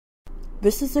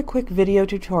This is a quick video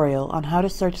tutorial on how to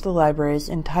search the library's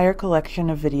entire collection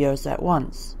of videos at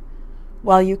once.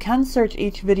 While you can search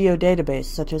each video database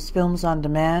such as Films on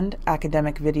Demand,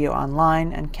 Academic Video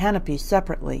Online, and Canopy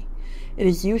separately, it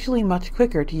is usually much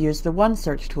quicker to use the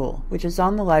OneSearch tool, which is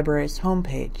on the library's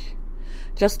homepage.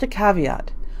 Just a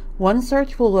caveat,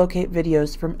 OneSearch will locate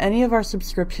videos from any of our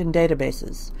subscription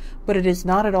databases, but it is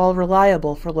not at all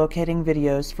reliable for locating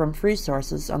videos from free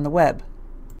sources on the web.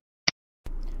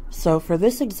 So for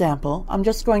this example, I'm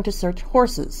just going to search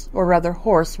horses, or rather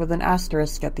horse with an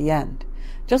asterisk at the end.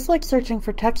 Just like searching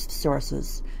for text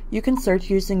sources, you can search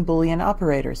using Boolean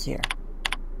operators here.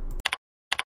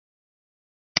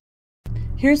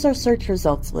 Here's our search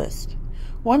results list.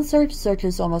 OneSearch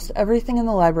searches almost everything in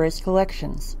the library's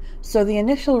collections, so the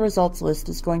initial results list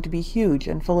is going to be huge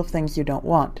and full of things you don't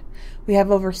want. We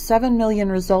have over 7 million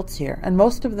results here, and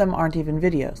most of them aren't even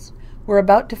videos. We're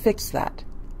about to fix that.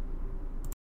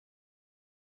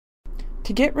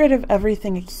 To get rid of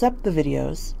everything except the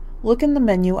videos, look in the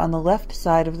menu on the left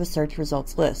side of the search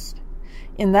results list.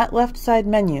 In that left side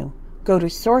menu, go to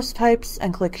Source Types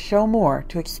and click Show More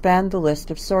to expand the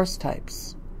list of source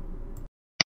types.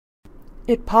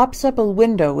 It pops up a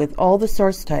window with all the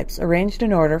source types arranged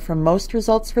in order from most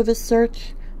results for this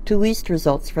search to least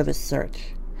results for this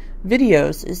search.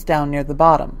 Videos is down near the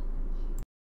bottom.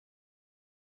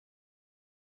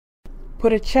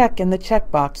 Put a check in the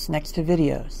checkbox next to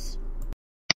videos.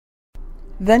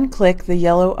 Then click the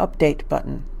yellow Update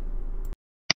button.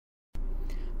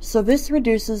 So this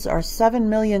reduces our 7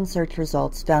 million search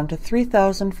results down to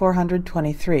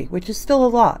 3,423, which is still a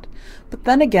lot. But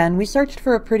then again, we searched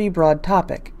for a pretty broad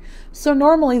topic, so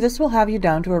normally this will have you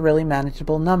down to a really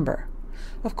manageable number.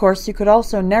 Of course, you could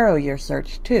also narrow your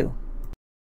search too.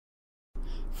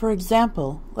 For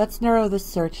example, let's narrow this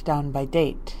search down by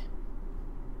date.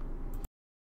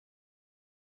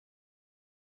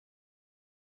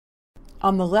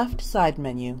 On the left side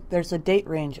menu, there's a date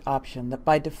range option that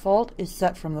by default is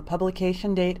set from the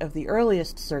publication date of the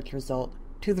earliest search result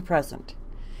to the present.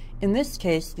 In this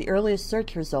case, the earliest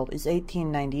search result is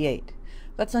 1898.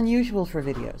 That's unusual for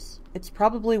videos. It's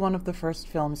probably one of the first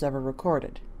films ever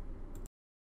recorded.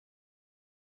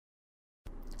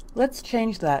 Let's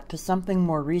change that to something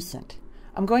more recent.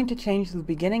 I'm going to change the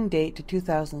beginning date to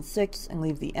 2006 and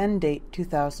leave the end date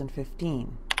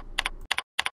 2015.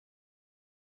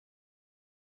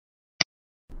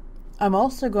 I'm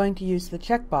also going to use the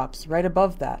checkbox right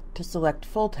above that to select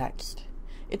full text.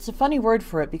 It's a funny word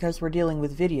for it because we're dealing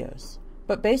with videos,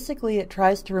 but basically it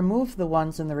tries to remove the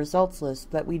ones in the results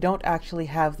list that we don't actually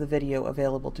have the video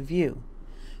available to view.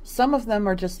 Some of them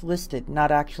are just listed, not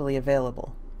actually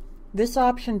available. This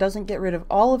option doesn't get rid of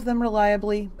all of them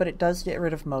reliably, but it does get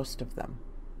rid of most of them.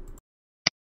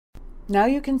 Now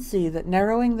you can see that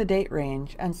narrowing the date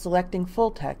range and selecting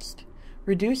full text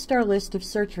reduced our list of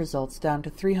search results down to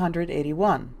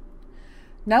 381.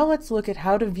 Now let's look at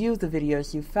how to view the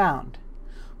videos you found.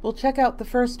 We'll check out the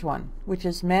first one, which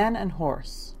is Man and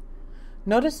Horse.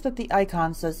 Notice that the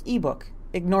icon says ebook.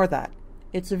 Ignore that.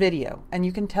 It's a video, and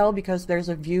you can tell because there's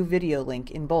a View Video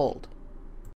link in bold.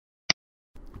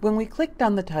 When we clicked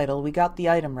on the title, we got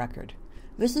the item record.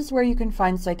 This is where you can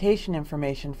find citation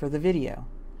information for the video.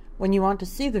 When you want to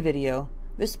see the video,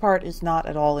 this part is not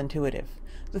at all intuitive.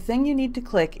 The thing you need to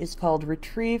click is called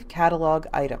Retrieve Catalog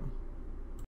Item.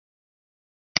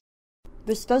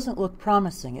 This doesn't look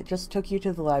promising, it just took you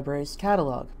to the library's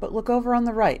catalog, but look over on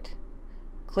the right.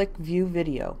 Click View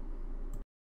Video.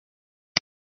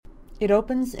 It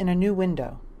opens in a new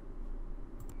window.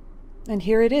 And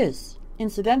here it is.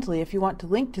 Incidentally, if you want to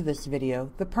link to this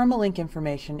video, the permalink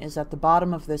information is at the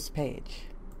bottom of this page.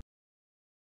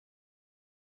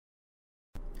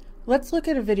 Let's look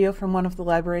at a video from one of the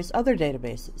library's other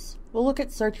databases. We'll look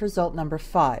at search result number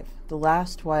 5, The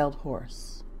Last Wild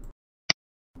Horse.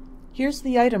 Here's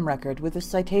the item record with the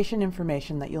citation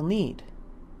information that you'll need.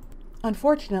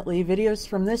 Unfortunately, videos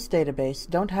from this database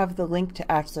don't have the link to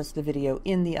access the video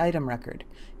in the item record.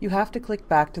 You have to click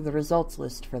back to the results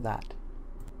list for that.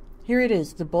 Here it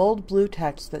is, the bold blue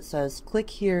text that says,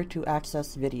 "Click here to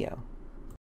access video."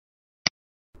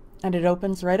 And it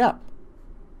opens right up.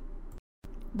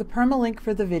 The permalink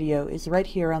for the video is right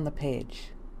here on the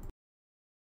page.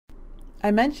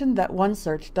 I mentioned that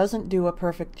OneSearch doesn't do a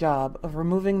perfect job of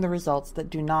removing the results that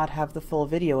do not have the full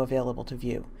video available to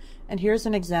view, and here's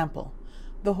an example.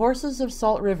 The Horses of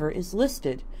Salt River is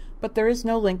listed, but there is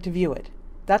no link to view it.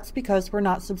 That's because we're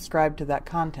not subscribed to that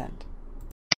content.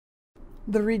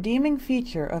 The redeeming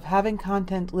feature of having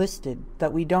content listed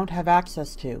that we don't have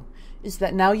access to is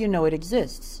that now you know it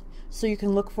exists, so you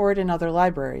can look for it in other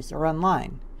libraries or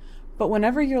online. But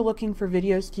whenever you're looking for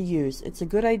videos to use, it's a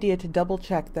good idea to double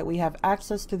check that we have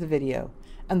access to the video,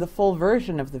 and the full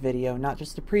version of the video, not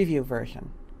just a preview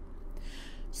version.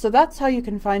 So that's how you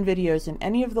can find videos in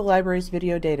any of the library's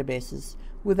video databases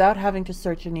without having to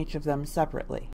search in each of them separately.